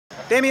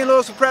Damian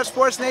Lewis with Prep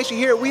Sports Nation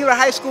here at Wheeler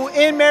High School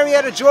in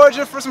Marietta,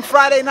 Georgia for some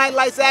Friday Night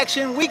Lights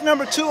action. Week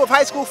number 2 of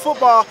high school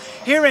football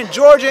here in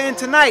Georgia. And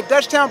tonight,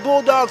 Dutchtown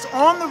Bulldogs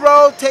on the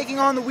road taking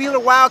on the Wheeler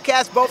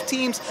Wildcats. Both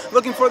teams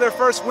looking for their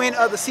first win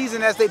of the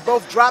season as they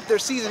both dropped their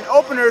season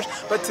openers.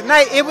 But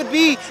tonight, it would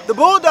be the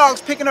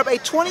Bulldogs picking up a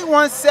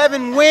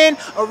 21-7 win.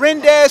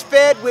 Arendez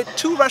fed with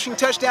 2 rushing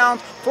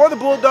touchdowns for the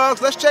Bulldogs.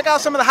 Let's check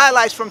out some of the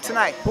highlights from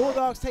tonight.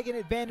 Bulldogs taking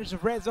advantage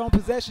of red zone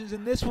possessions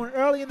in this one.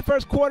 Early in the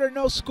first quarter,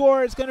 no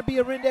score. It's going to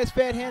be Arendez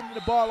fed handing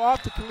the ball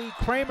off to Khalid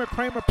Kramer.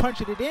 Kramer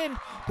punching it in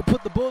to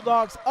put the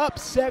Bulldogs up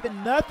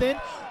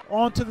 7-0.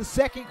 On to the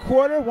second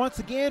quarter. Once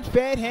again,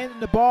 Fed handing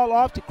the ball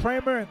off to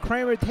Kramer, and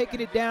Kramer taking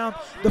it down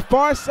the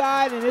far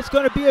side, and it's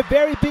going to be a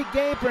very big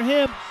game for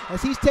him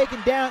as he's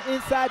taken down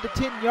inside the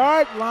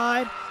 10-yard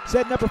line,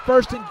 setting up a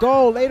 1st and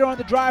goal. Later on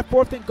the drive,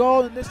 4th and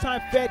goal, and this time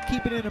Fed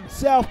keeping it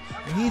himself,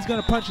 and he's going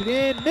to punch it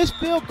in. Missed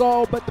field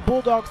goal, but the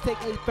Bulldogs take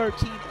a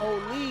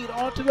 13-0 lead.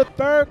 On to the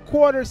third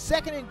quarter,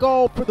 2nd and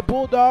goal for the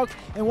Bulldogs,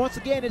 and once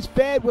again it's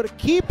Fed with a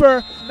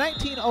keeper,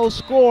 19-0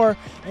 score,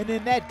 and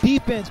then that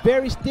defense,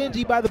 very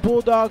stingy by the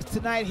Bulldogs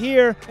tonight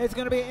here. It's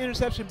going to be an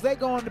interception. They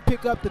go on to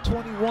pick up the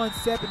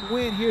 21-7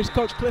 win. Here's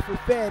Coach Clifford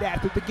Fed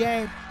after the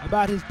game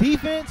about his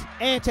defense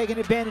and taking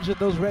advantage of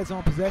those red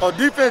zone possessions. Our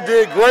defense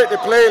did great. They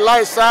played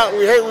lights out.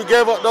 We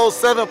gave up those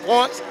 7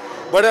 points,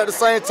 but at the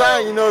same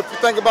time, you know, if you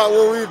think about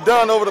what we've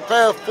done over the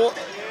past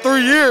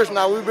 3 years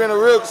now, we've been a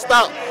real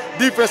stout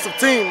defensive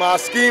team. Our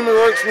scheme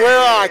works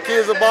well. Our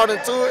kids are bought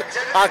into it.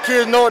 Our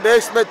kids know what their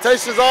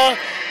expectations are,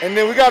 and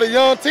then we got a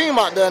young team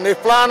out there, and they're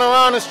flying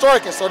around and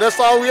striking. So that's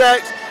all we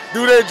ask.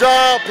 Do their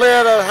job, play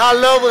at a high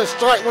level, and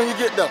strike when you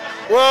get there.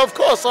 Well, of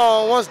course,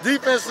 once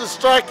defense is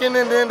striking,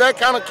 and then that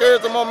kind of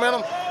carries the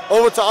momentum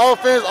over to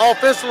offense.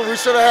 Offensively, we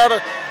should have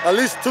had at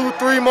least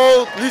 3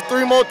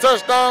 more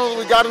touchdowns.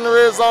 We got in the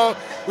red zone.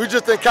 We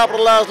just didn't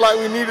capitalize like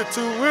we needed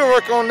to. We'll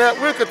work on that.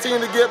 We'll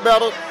continue to get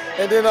better,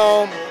 and then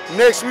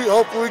next week,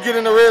 hopefully, we get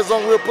in the red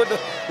zone.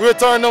 We'll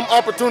turn them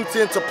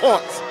opportunity into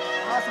points.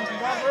 Awesome.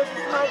 Congratulations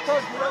tonight,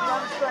 Coach.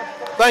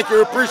 Thank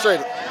you.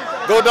 Appreciate it.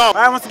 Go Dogs.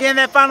 All right, once again,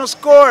 that final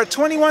score,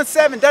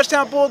 21-7.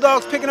 Dutchtown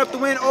Bulldogs picking up the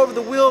win over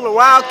the Wheeler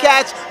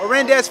Wildcats.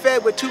 Arendez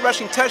fed with 2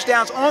 rushing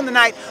touchdowns on the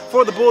night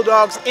for the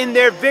Bulldogs in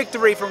their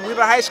victory. From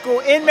Wheeler High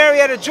School in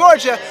Marietta,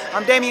 Georgia,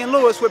 I'm Damian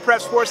Lewis with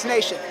Prep Sports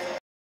Nation.